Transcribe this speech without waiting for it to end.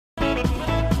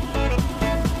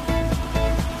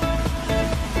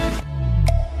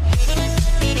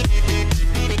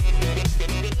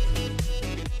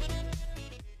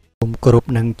គោរព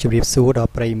នឹងជម្រាបសួរដ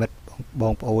ល់ប្រិយមិត្តប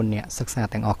ងប្អូនអ្នកសិក្សា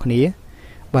ទាំងអស់គ្នា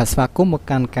បាទស្វាគមន៍មក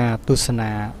កាន់ការទស្សនា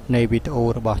នៃវីដេអូ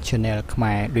របស់ Channel ខ្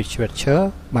មែរ Literature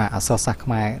បាទអក្សរសាស្ត្រខ្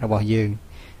មែររបស់យើង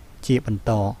ជាបន្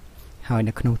តហើយ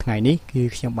នៅក្នុងថ្ងៃនេះគឺ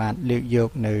ខ្ញុំបានលើកយក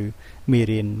នៅមេ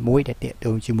រៀនមួយដែលទាក់ទ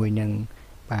ងជាមួយនឹង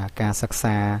បាទការសិក្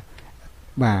សា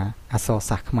បាទអក្សរ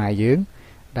សាស្ត្រខ្មែរយើង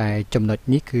ដែលចំណុច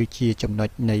នេះគឺជាចំណុច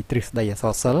នៃទ្រឹស្ដីអក្ស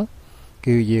រសិល្ប៍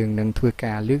គឺយើងនឹងធ្វើ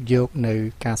ការលើកយកនៅ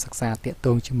ការសិក្សាទាក់ទ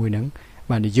ងជាមួយនឹង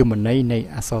បាទនិយមន័យនៃ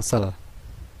អក្សរសិល្ប៍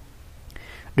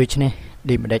ដូច្នេះ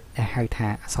ដូចម្ដេចហៅថា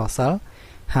អក្សរសិល្ប៍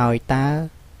ហើយតើ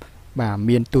បាទ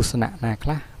មានទស្សនៈណាខ្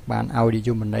លះបានឲ្យនិយ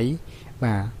មន័យ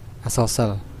បាទអក្សរសិ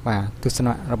ល្ប៍បាទទស្ស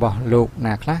នៈរបស់លោក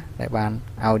ណាខ្លះដែលបាន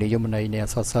ឲ្យនិយមន័យនៃអ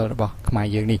ក្សរសិល្ប៍របស់ខ្មែរ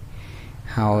យើងនេះ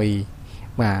ហើយ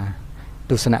បាទ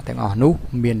ទស្សនៈទាំងអស់នោះ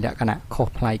មានលក្ខណៈខុស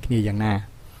ប្លែកគ្នាយ៉ាងណា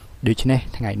ដូច្នេះ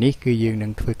ថ្ងៃនេះគឺយើងនឹ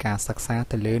ងធ្វើការសិក្សា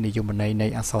ទៅលើនិយមន័យនៃ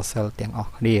អក្សរសិល្ប៍ទាំងអ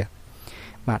ស់គ្នា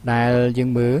បាទដែលយើង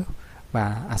មើលបា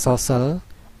ទអក្សរសិល្ប៍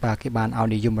បាទគេបានឲ្យ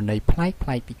និយមន័យប្លែក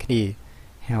ពីគ្នា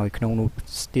ហើយក្នុងនោះ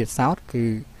ទៀតសោតគឺ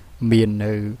មាន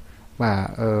នៅបាទ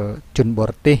ជនប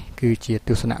រទេសគឺជាទ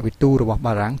ស្សនវិទូរបស់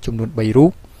បារាំងចំនួន3រូ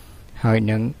បហើយ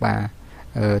នឹងបាទ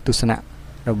ទស្សនៈ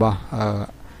របស់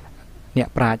អ្នក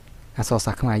ប្រាជ្ញអក្សរ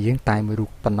សាស្ត្រខ្មែរយើងតែមួយរូប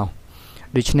ប៉ុណ្ណោះ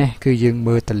ដូច្នេះគឺយើង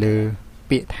មើលទៅលើ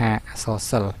ពាក្យថាអក្សរ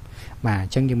សិល្ប៍បាទអ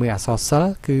ញ្ចឹងយើងមើលអក្សរសិល្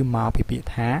ប៍គឺមកពីពាក្យ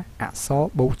ថាអក្សរ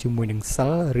បូកជាមួយនឹងសិ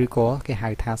ល្ប៍ឬក៏គេហៅ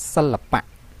ថាសិល្បៈ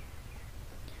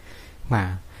បាទ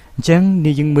អញ្ចឹង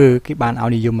នេះយើងមើលគេបានឲ្យ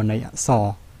និយមន័យអក្សរ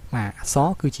បាទអក្សរ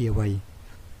គឺជាអ្វី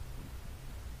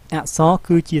អក្សរ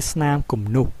គឺជាស្នាមគំ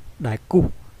នុះដែលគូស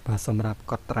បាទសម្រាប់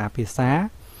កត់ត្រាភាសា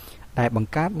ដែលបង្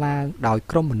កើតឡើងដោយ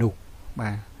ក្រុមមនុស្ស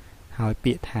បាទហើយ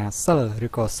ពាក្យថាសិល្ប៍ឬ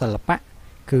ក៏សិល្បៈ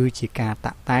គឺជាការ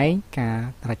តាក់តែងការ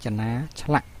រចនាឆ្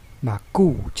លាក់បាទគូ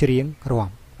ច្រៀងរាំ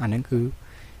អាហ្នឹង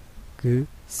គឺ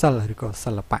សិល្ប៍ឬក៏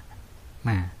សិល្បៈ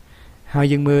បាទហើយ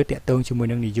យើងមើលតាក់ទងជាមួយ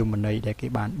នឹងនិយមន័យដែលគេ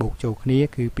បានបូកចូលគ្នា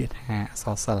គឺពាក្យថាអក្ស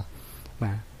រសិល្ប៍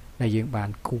បាទដែលយើងបាន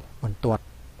គូសបន្ទាត់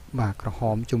បាទក្រហ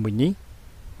មជុំវិញនេះ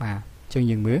បាទអញ្ចឹង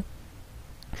យើងមើល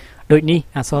ដូចនេះ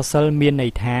អក្សរសិល្ប៍មានន័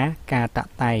យថាការតា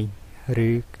ក់តែងឬ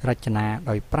រចនា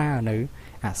ដោយប្រើនៅ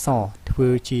អក្សរធ្វើ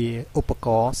ជាឧបក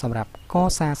រណ៍សម្រាប់ក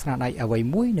សាងស្នាដៃអ្វី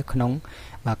មួយនៅក្នុង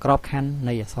បាទក្របខ័ណ្ឌ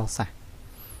នៃអក្សរសាស្ត្រ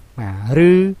បាទ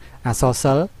ឬអក្សរ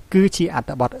សិល្ប៍គឺជាអត្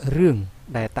ថបទរឿង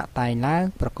ដែលតាក់តែងឡើង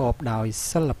ប្រកបដោយ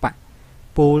សិល្បៈ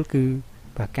ពោលគឺ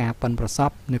ប្រការប៉ិនប្រសព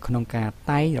នៅក្នុងការ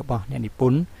តែងរបស់អ្នកនិព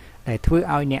ន្ធដែលធ្វើ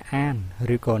ឲ្យអ្នកអាន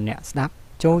ឬក៏អ្នកស្ដាប់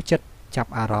ចូលចិត្តចា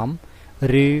ប់អារម្មណ៍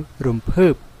ឬរំភើ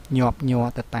បញាប់ញ័រ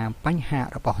ទៅតាមបញ្ហា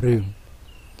របស់រឿង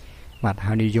បាទ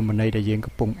ហើយនិយមន័យដែលយើង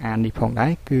កំពុងអាននេះផងដែ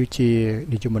រគឺជា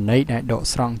និយមន័យដែលដក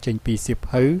ស្រង់ចេញពីសៀវ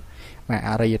ភៅបាទ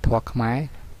អរិយធម៌ខ្មែរ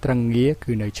ត្រឹងងារ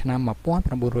គឺនៅឆ្នាំ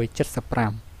1975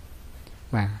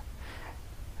បាទ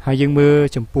ហើយយើងមើល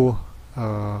ចំពោះ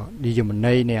និយម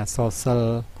ន័យនៃអក្សរសិល្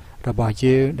ប៍របស់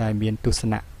យើងដែលមានទស្ស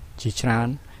នៈជាច្រើន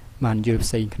បានយល់ផ្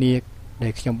សេងគ្នាដែ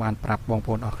លខ្ញុំបានប្រាប់បងប្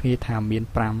អូនអរគ្នាថាមាន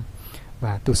5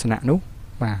បាទទស្សនៈនោះ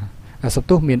បាទសំ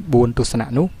ទោសមាន4ទស្សនៈ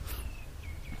នោះ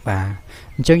បាទ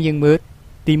អញ្ចឹងយើងមើល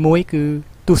ទី1គឺ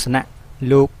ទស្សនៈ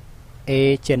លោក A.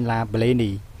 Chenla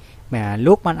Blaney បាទ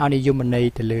លោកបានឲ្យនិយមន័យ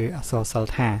ទៅលើអក្សរសិល្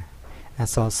ប៍ថាអ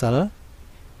ក្សរសិល្ប៍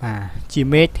បាទជា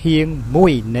មេធាងមួ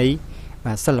យនៃ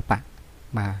បាទសិល្បៈ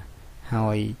បាទហើ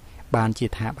យបានជា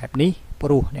ថាបែបនេះព្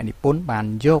រោះអ្នកនិពន្ធបាន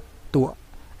យកតួ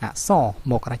អក្សរ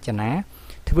មករចនា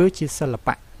ធ្វើជាសិល្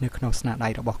បៈនៅក្នុងស្នាដៃ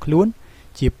របស់ខ្លួន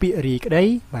ជាពាក្យរីក្តី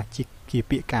បាទជា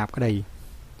ពាក្យកាព្យក្តី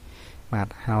បាទ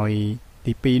ហើយ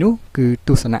ទី2នោះគឺទ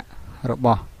ស្សនៈរប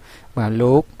ស់បាទ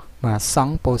លោកបាទស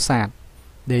ង់ពោធិ៍សាត់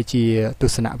ដែលជាទ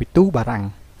ស្សនវិទូបារាំង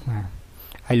បាទ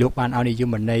ហើយលោកបានឲ្យនិយ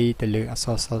មន័យទៅលើអក្ស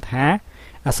រសិល្ប៍ថា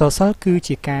អក្សរសិល្ប៍គឺ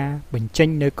ជាការបញ្ចេញ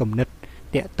នៅគំនិត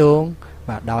តាក់ទង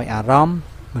បាទដោយអារម្មណ៍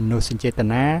មនោសញ្ចេត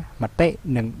នាមតិ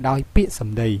និងដោយពាក្យស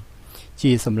ម្ដី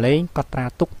ជាសម្លេងកត់ត្រា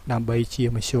ទុកដើម្បីជា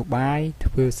មធ្យោបាយ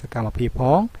ធ្វើសកម្មភាពផ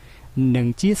ងនិង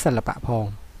ជាសិល្បៈផង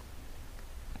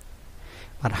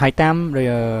បាទហើយតាម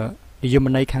និយម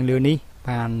ន័យខាងលើនេះ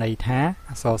បានន័យថា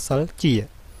អក្សរសិល្ប៍ជា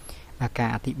ការ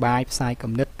អធិប្បាយផ្សាយ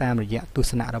គំនិតតាមរយៈទស្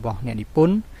សនៈរបស់អ្នកនិព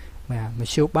ន្ធបាទម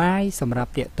ធ្យោបាយសម្រា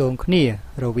ប់តាក់ទងគ្នា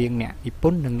រវាងអ្នកនិព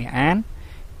ន្ធនិងអ្នកអាន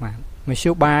បាទមធ្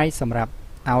យោបាយសម្រាប់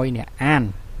ឲ្យអ្នកអាន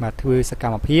បាទធ្វើសក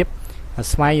ម្មភាព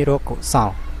ស្វែងរកកុសល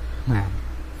បាទ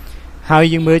ហើយ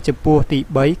យើងមើលចំពោះទី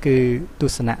3គឺទ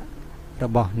ស្សនៈរ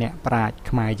បស់អ្នកប្រាជ្ញ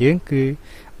ខ្មែរយើងគឺ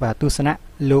បាទទស្សនៈ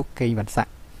លោកកេងវណ្ណស័ក្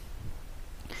តិ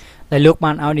ដែលលោក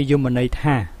បានឲ្យនិយមន័យ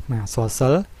ថាអក្សរសិ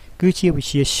ល្ប៍គឺជាវិ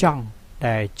ជាសង្ឃ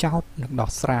ដែលចោទនិងដោះ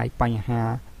ស្រាយបញ្ហា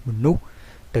មនុស្ស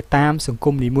ទៅតាមសង្គ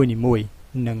មនីមួយៗ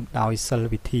និងដោយសិល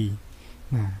វិធី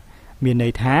បាទមានន័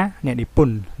យថាអ្នកនិព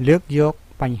ន្ធលើកយក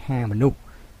បញ្ហាមនុស្ស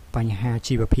បញ្ហា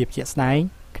ជីវភាពជាក់ស្ដែង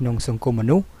ក្នុងសង្គមម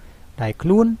នុស្សដែលខ្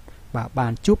លួនបា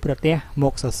នជួបប្រទះម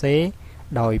កសរសេរ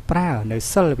ដោយប្រើនៅ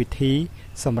សិលវិធី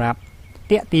សម្រាប់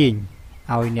តាក់ទាញ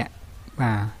ឲ្យអ្នក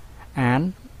អាន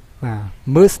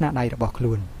មើលស្នាដៃរបស់ខ្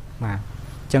លួនអ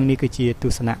ញ្ចឹងនេះគឺជាទ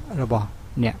ស្សនៈរបស់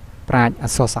អ្នកប្រាជ្ញអ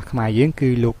ក្សរសាស្ត្រខ្មែរយើងគឺ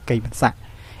លោកកេងបន្សាក់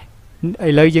ឥ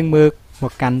ឡូវយើងមើលម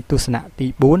កកាន់ទស្សនៈទី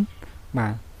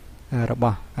4រប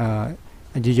ស់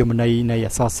យុយមន័យនៃអ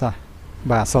ក្សរសាស្ត្រ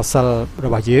អក្សរសិល្ប៍រ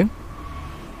បស់យើង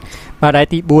ដែល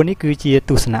ទី4នេះគឺជា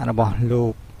ទស្សនៈរបស់លោ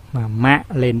កម៉ាក់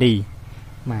លេនី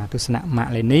ទស្សនៈម៉ា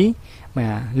ក់លេនី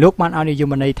លោកបានឲ្យនិយ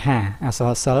មន័យថាអក្ស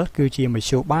រសិល្ប៍គឺជាមធ្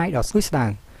យោបាយដ៏ស្រួយស្ដាង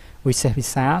វិសេសវិ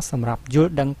សាលសម្រាប់យ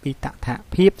ល់ដឹងពីតថ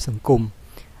ភាពសង្គម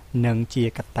និងជា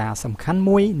កត្តាសំខាន់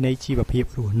មួយនៃជីវភាព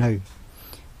រស់នៅ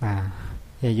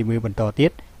ហើយយើងមើលបន្តទៀ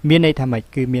តមានន័យថាម៉េច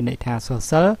គឺមានន័យថាអក្សរ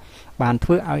សិល្ប៍បានធ្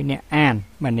វើឲ្យអ្នកអាន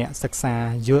អ្នកសិក្សា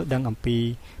យល់ដឹងអំពី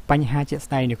បញ្ហាជាក់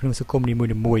ស្ដែងនៅក្នុងសង្គមនី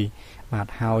មួយៗ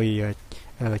ហើយ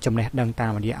ចំណេះដឹងតា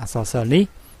មរយៈអក្សរសិល្ប៍នេះ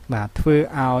ធ្វើ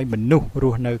ឲ្យមនុស្សរ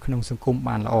ស់នៅក្នុងសង្គម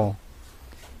បានល្អ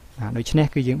ដូច្នេះ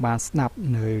គឺយើងបានស្ដាប់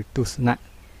នៅទស្សនៈ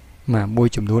មួយ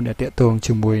ចំនួនដែលទាក់ទង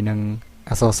ជាមួយនឹង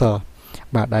អក្សរសិល្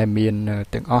ប៍ដែលមាន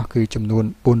ទាំងអស់គឺចំនួន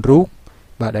4រូប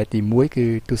ដែលទី1គឺ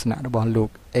ទស្សនៈរបស់លោក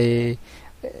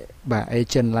អេ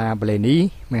ចិនឡាបលេនី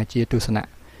ជាទស្សនៈ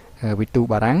វិទូ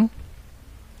បារាំង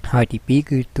ហើយទី2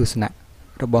គឺទស្សនៈ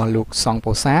របស់លោកសង្ឃ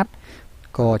ពោសាទ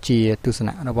ក៏ជាទស្ស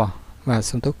នៈរបស់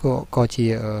សំទោសក៏ជា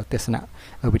ទស្សនៈ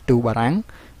វិទូបារាំង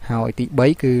ហើយទី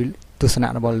3គឺទស្សនៈ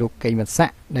របស់លោកកេងវណ្ណស័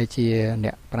ក្តិដែលជាអ្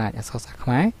នកប្រាជ្ញអក្សរសាស្ត្រខ្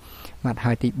មែរ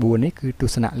ហើយទី4នេះគឺទ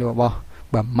ស្សនៈរបស់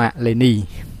ម៉ាក់លេនី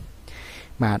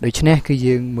ដូច្នេះគឺ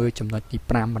យើងមើលចំណុចទី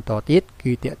5បន្តទៀត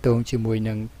គឺតាក់ទងជាមួយ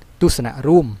នឹងទស្សនៈ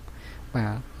រួម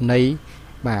នៃ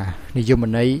និយម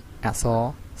ន័យអក្សរ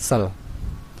សិល្ប៍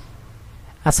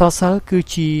អក្សរសិល្ប៍គឺ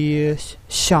ជា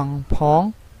សង្ឃផង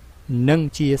និង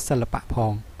ជាសិល្បៈផ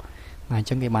ងអញ្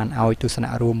ចឹងគេបានឲ្យទស្សនៈ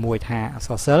រួមមួយថាអក្ស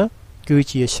រសិល្ប៍គឺ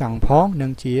ជាសង្ឃផងនិ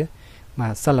ងជា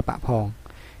សិល្បៈផង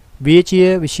វាជា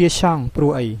វិជាសង្ឃព្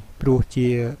រោះអីព្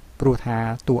រោះថា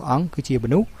តួអង្គគឺជាម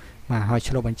នុស្សហើយ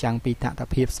ឆ្លុះបញ្ចាំងពីតថ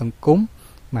ភាពសង្គម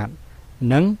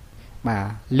និង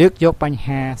លើកយកបញ្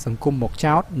ហាសង្គមមក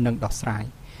ចោទនិងដោះស្រាយ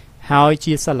ហើយ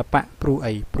ជាសិល្បៈព្រោះ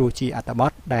អីព្រោះជាអត្ថប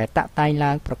ទដែលតាក់តែង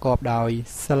ឡើងប្រកបដោយ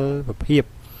សិល្បភាព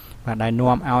ដែល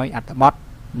នាំឲ្យអត្ថបទ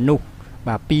នោះ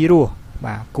ពីរោះ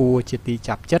គួរជាទី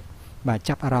ចាប់ចិត្ត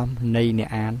ចាប់អារម្មណ៍នៃអ្នក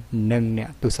អាននិងអ្នក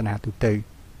ទស្សនាទូទៅ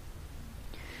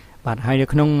ហើយនៅ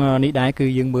ក្នុងនេះដែរគឺ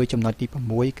យើងមើលចំណុចទី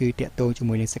6គឺតាក់ទងជា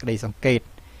មួយនឹងសេចក្តីសង្កេត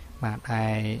ដែ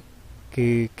លគឺ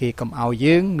គេកុំឲ្យ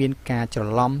យើងមានការច្រ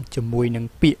ឡំជាមួយនឹង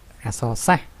ពាក្យអក្សរ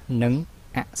សាស្ត្រនិង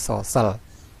អក្សរសិល្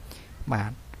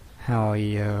ប៍ហើយ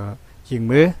យើង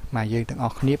មើលយើងទាំងអ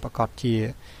ស់គ្នាប្រកាសជា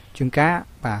ជួនកាល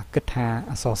គិតថា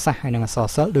អក្សរសាស្ត្រហើយនិងអក្សរ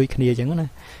សិល្ប៍ដូចគ្នាអញ្ចឹងណា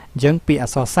អញ្ចឹងពាក្យអ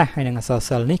ក្សរសាស្ត្រហើយនិងអក្សរ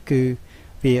សិល្ប៍នេះគឺ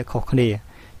វាខុសគ្នា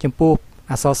ចំពោះ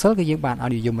អក្សរសិល្ប៍គឺយើងបានឲ្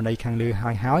យនិយមន័យខាងលើ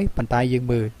ហើយប៉ុន្តែយើង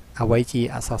មើលអ្វីជា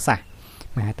អក្សរសាស្ត្រ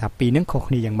ថាពីរនឹងខុស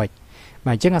គ្នាយ៉ាងម៉េចអ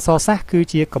ញ្ចឹងអក្សរសាស្ត្រគឺ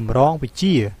ជាកម្រងវិជ្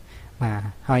ជា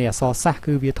ហើយអក្សរសាស្ត្រ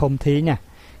គឺវាធំធេងណា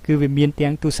គឺវាមានទាំ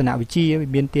ងទស្សនវិជ្ជាវា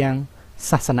មានទាំង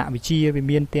សាសនវិជ្ជាវា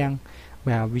មានទាំង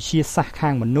វិជ្ជាសាស្ត្រខា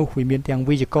ងមនុស្សវាមានទាំង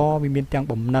វិជ្ជាករវាមានទាំង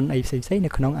បំណិនអីផ្សេងៗនៅ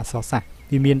ក្នុងអក្សរសាស្ត្រ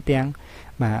វាមានទាំង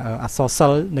អក្សរសិ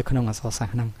ល្ប៍នៅក្នុងអក្សរសាស្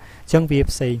ត្រហ្នឹងអញ្ចឹងវា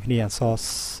ផ្សេងគ្នាអក្សរ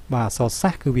សា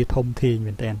ស្ត្រគឺវាធំធេង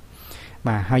មែនតើ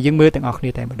ហើយយើងមើលទាំងអស់គ្នា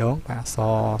តែម្ដងអក្ស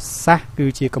រសាស្ត្រគឺ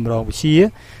ជាកម្រងវិជ្ជា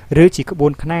ឬជាក្បួ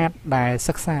នខ្នាតដែល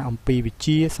សិក្សាអំពីវិជ្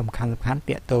ជាសំខាន់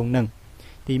តាក់ទងនឹង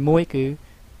ទី1គឺ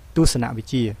ទស្សនវិជ្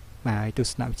ជាហើយទស្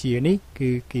សនវិជ្ជានេះគឺ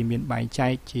គេមានបែងចែ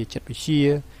កជាចិត្តវិជ្ជា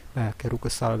គរុកុ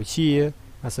សលវិជ្ជា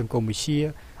សង្គមវិជ្ជា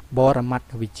បរមត្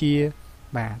ថវិជ្ជា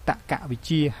តក្កវិជ្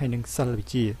ជាហើយនិងសិលវិ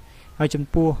ជ្ជាហើយចំ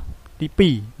ពោះទី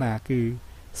2គឺ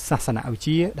សាសនវិជ្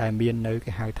ជាដែលមាននៅ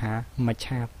គេហៅថាមច្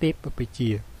ឆាទេពវិជ្ជា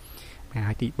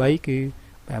ហើយទី3គឺ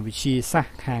វិទ្យាសាស្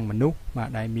ត្រខាងមនុស្ស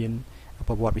ដែលមាន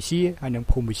ប្រវត្តិវិទ្យាហើយនិង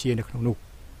ភូមិវិទ្យានៅក្នុងនោះ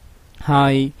ហើ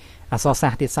យអក្សរសា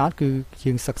ស្ត្រទៀតសោតគឺ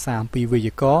យើងសិក្សាអំពីវេយ្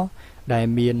យាករណ៍ដែល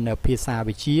មានភាសា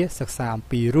វិទ្យាសិក្សាអំ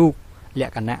ពីរូបល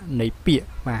ក្ខណៈនៃពាក្យ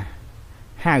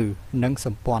ហៅនិងស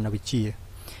ម្ព័ន្ធវិទ្យា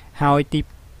ហើយទី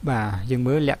យើង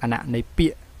មើលលក្ខណៈនៃពា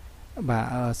ក្យ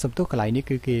សំទោសកន្លែងនេះ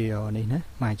គឺគេនេះណា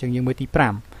អញ្ចឹងយើងមើលទី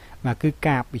5គឺ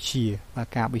កាបវិទ្យា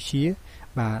កាបវិទ្យា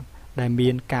ដែលមា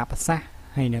នការប្រសាសន៍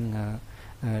ហើយនឹង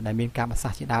ដែលមានការប្រសា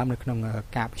សន៍ជាដើមនៅក្នុង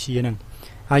កាបវិទ្យាហ្នឹង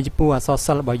ហើយចំពោះអក្សរ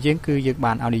សិល្ប៍របស់យើងគឺយើង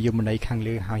បានឲ្យនិយមន័យខាង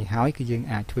លើហើយគឺយើង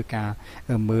អាចធ្វើការ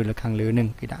មើលលើខាងលើហ្នឹង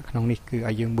គេដាក់ក្នុងនេះគឺ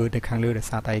ឲ្យយើងមើលទៅខាងលើដោយ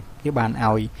សារតែគេបាន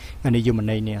ឲ្យនិយម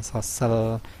ន័យនៃអក្សរសិល្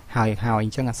ប៍ហើយអ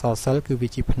ញ្ចឹងអក្សរសិល្ប៍គឺវា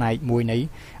ជាផ្នែកមួយនៃ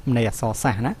អក្សរ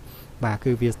សាស្ត្រណា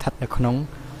គឺវាស្ថិតនៅក្នុង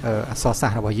អក្សរសាស្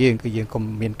ត្ររបស់យើងគឺយើងកុំ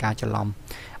មានការច្រឡំ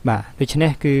ដូច្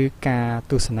នេះគឺការ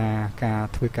ទស្សនាការ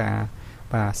ធ្វើការ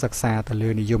បាទសិក្សាទៅលើ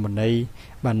និយមន័យ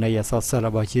បាទនៃអក្សរសិល្ប៍រ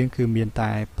បស់យើងគឺមានតែ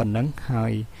ប៉ុណ្ណឹងហើ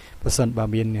យបើសិនបើ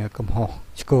មានកំហុស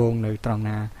ឆ្គងនៅត្រង់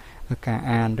ណាការ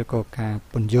អានឬក៏ការ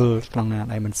ពន្យល់ត្រង់ណា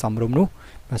ដែលមិនសមរម្យនោះ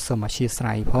បាទសូមអធិស្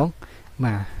ឋានផង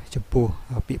បាទចំពោះ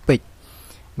ពាក្យពេចន៍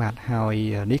បាទហើយ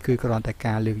នេះគឺគ្រាន់តែ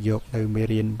ការលើកយកនៅមេ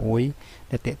រៀនមួយ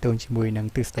ដែលតេតងជាមួយនឹង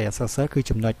ទ្រឹស្ដីអក្សរសិល្ប៍គឺ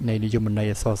ចំណុចនៃនិយមន័យ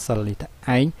អក្សរសិល្ប៍នេះតែ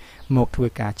ឯងមកធ្វើ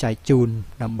ការចែកជូន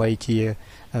ដើម្បីជា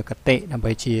កតិដើម្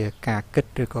បីជាការគិត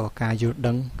ឬក៏ការយល់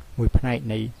ដឹងមួយផ្នែក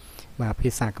នៃបាទភា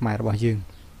សាខ្មែររបស់យើង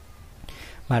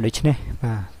បាទដូច្នេះ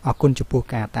បាទអរគុណចំពោះ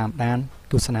ការតាមដាន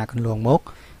ទស្សនាកន្លងមក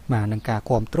បាទនឹងការ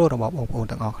គាំទ្ររបស់បងប្អូន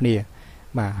ទាំងអស់គ្នា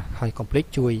បាទហើយកុំភ្លេច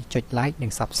ជួយចុច like និ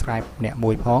ង subscribe ម្នាក់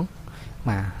មួយផង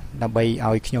បាទដើម្បី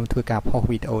ឲ្យខ្ញុំធ្វើការផុស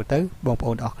វីដេអូទៅបងប្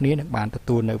អូនអរគ្នានឹងបានទ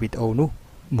ទួលនៅវីដេអូនោះ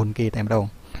មុនគេតែម្ដង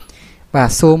បាទ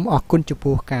សូមអរគុណចំ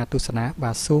ពោះការទស្សនា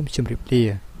បាទសូមជម្រាបលា